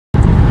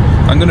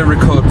I'm going to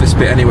record this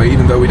bit anyway,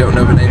 even though we don't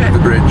know the name of the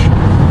bridge. Did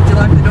you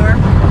lock the door?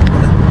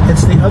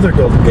 It's the other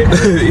Golden Gate.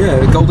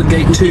 Yeah, Golden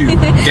Gate 2.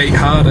 Gate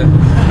harder.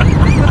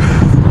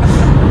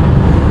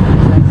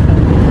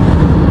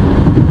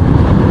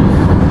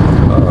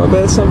 Oh,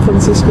 there's San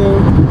Francisco.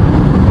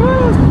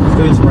 Let's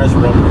go eat some rice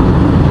roll.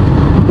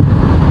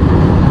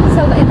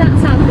 So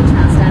that's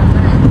Alcatraz down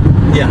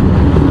there? Yeah.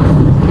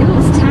 It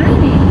looks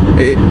tiny.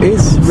 It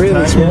is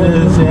really small. It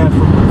is, yeah,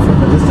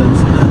 from a distance.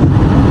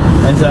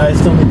 And I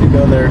still need to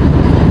go there.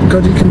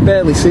 God, you can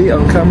barely see it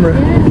on camera.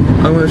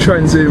 Yeah. I'm going to try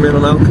and zoom in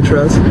on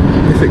Alcatraz,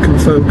 if it can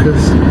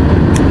focus.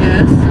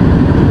 Yes.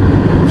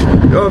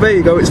 Oh, there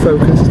you go, it's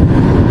focused.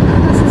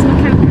 This is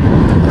my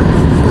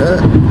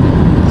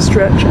camera.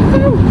 Stretch.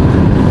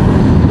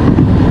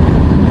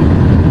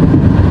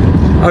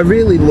 I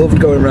really loved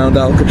going around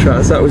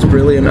Alcatraz. That was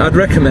brilliant. I'd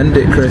recommend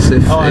it, Chris,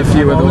 if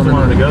you were the one. I always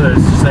wanted to go there.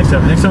 It's just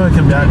next time I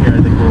come down here,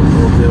 I think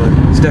we'll do it.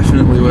 It's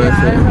definitely worth it.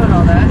 Yeah, I wrote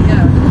all that,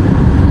 yeah.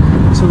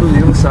 So on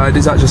the other side,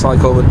 is that just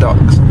like all the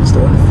docks and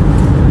stuff? I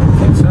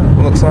think so.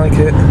 Looks like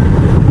it.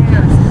 Hang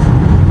on a second.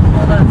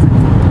 Hold on a second.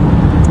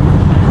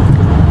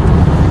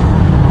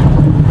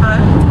 Huh?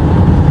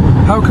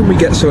 How can we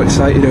get so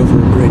excited over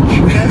a bridge?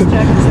 Yes,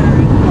 Jack and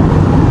Sarah.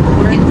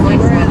 We're in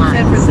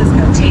San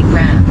Francisco. Take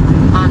ramp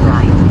on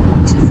right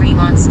to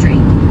Fremont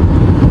Street.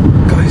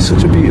 God, it's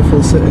such a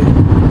beautiful city.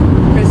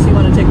 Chris, you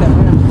want to take that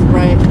one?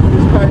 Right.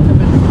 There's a car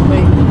coming.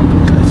 Wait.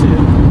 I see it.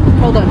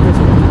 Hold on, Chris.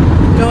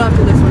 Go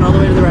after this one all the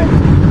way to the right.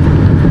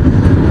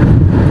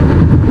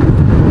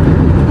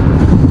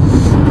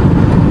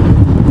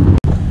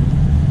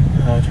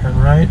 Turn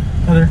right,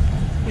 Heather.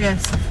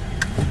 Yes.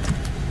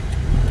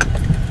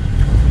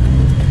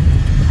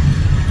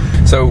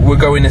 So we're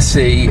going to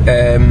see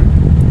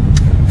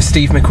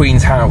Steve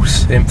McQueen's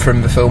house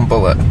from the film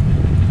Bullitt,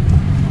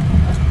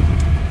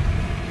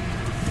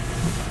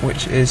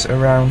 which is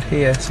around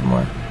here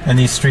somewhere. And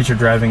these streets you're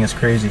driving is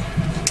crazy.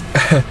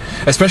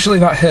 Especially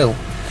that hill.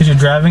 Because you're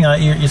driving,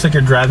 it's like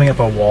you're driving up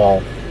a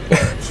wall.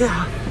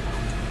 Yeah.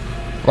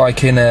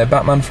 Like in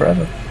Batman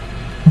Forever.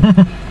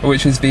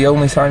 Which is the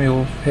only time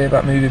you'll hear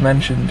that movie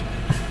mentioned.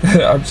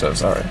 I'm so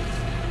sorry.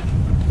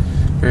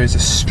 There is a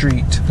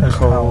street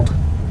called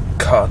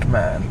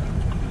Codman.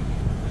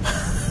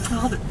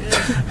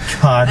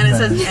 God, And it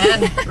says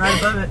 "and" right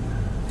above it.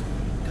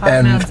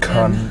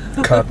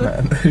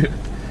 Codman.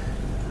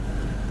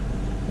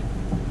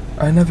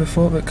 I never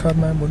thought that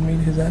Codman would mean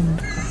his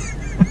end.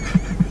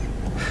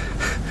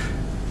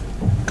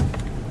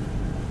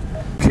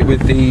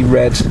 With the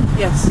red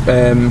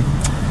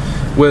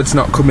words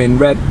not coming,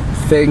 red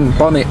thing,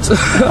 bonnet.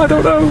 I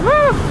don't know.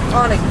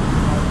 Awning.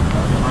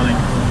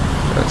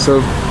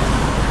 So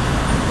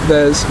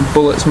there's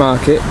Bullitt's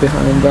Market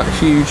behind that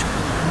huge.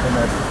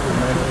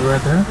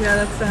 Right there? Yeah,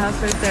 that's the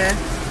house right there.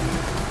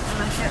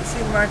 And I can't see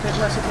the market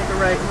unless I take a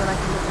right, and then I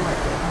can look at the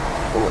market.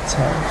 Bullitt's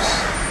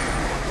house.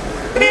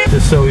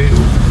 Just so you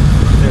know.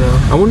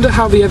 I wonder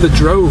how they ever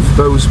drove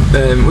those.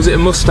 Was it a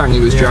Mustang he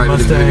was driving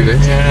in the movie?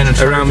 Yeah, and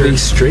around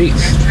these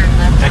streets.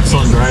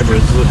 Excellent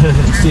drivers.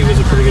 Steve was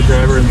a pretty good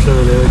driver, and so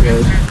were the other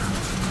guys.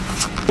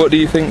 What do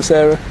you think,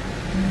 Sarah?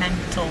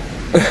 Mental.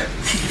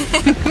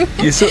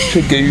 You're such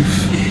a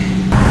goof.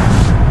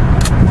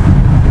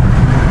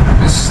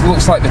 This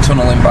looks like the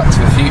tunnel in Back to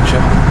the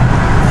Future.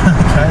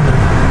 Kind of.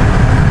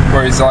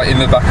 Where he's like in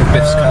the back of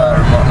Biff's car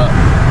and whatnot.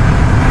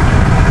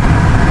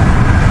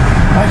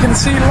 I can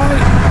see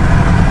light.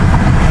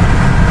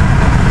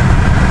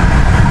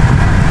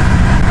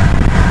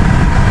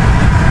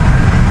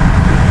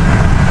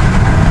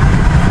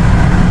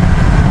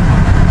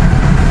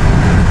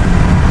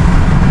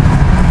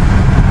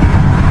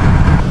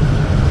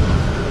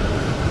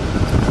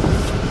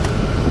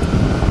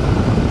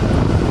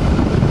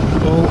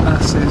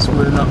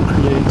 We're not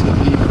created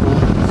equal.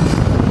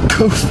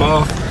 Go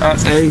far.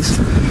 That's ace.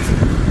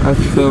 I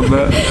feel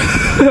that.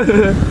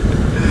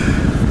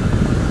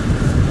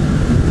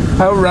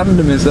 How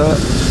random is that?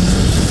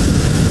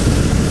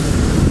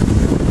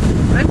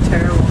 I'm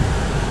terrible.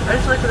 I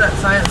just looked at that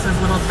sign that says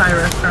Little Thai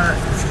Restaurant,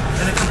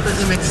 and it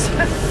completely makes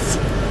sense.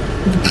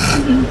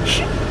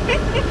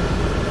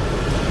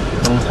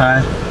 Little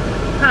Thai.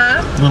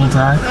 Huh? Little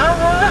Thai.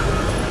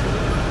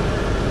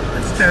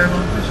 That's terrible.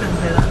 I shouldn't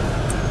say that.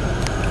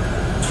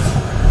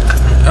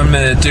 I'm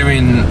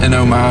doing an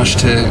homage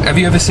to. Have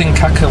you ever seen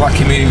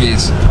Kakalaki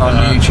movies on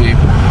YouTube?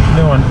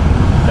 New one.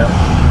 No.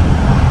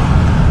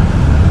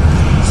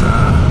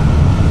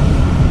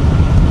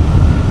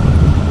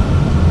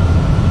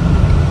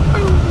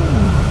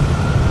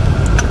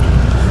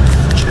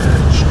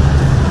 Church.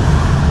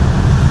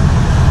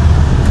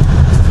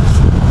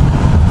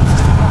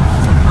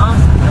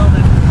 Awesome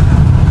building.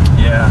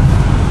 Yeah.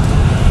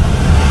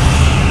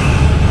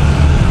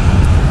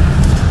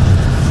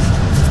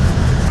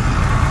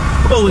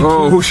 Holy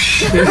oh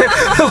shit!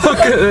 Look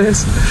at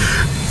this.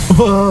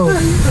 Whoa.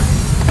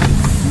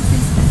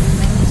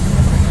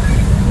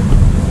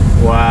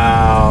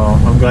 Wow.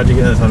 I'm glad you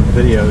get this on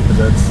video because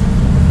that's.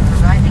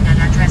 Arriving at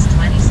address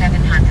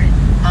 2700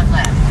 on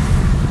left.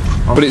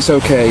 But it's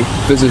okay.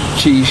 There's a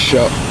cheese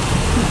shop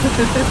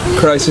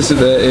Crisis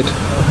averted.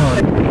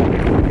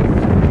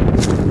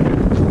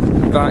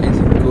 That is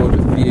a good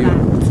view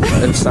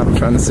of San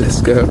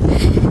Francisco.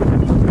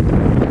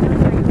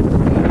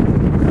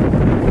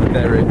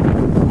 Very.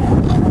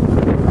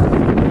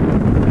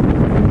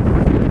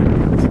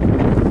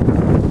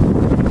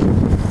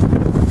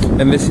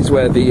 And this is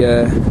where the,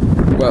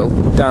 well,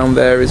 down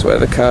there is where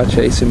the car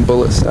chase in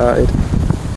Bullitt started.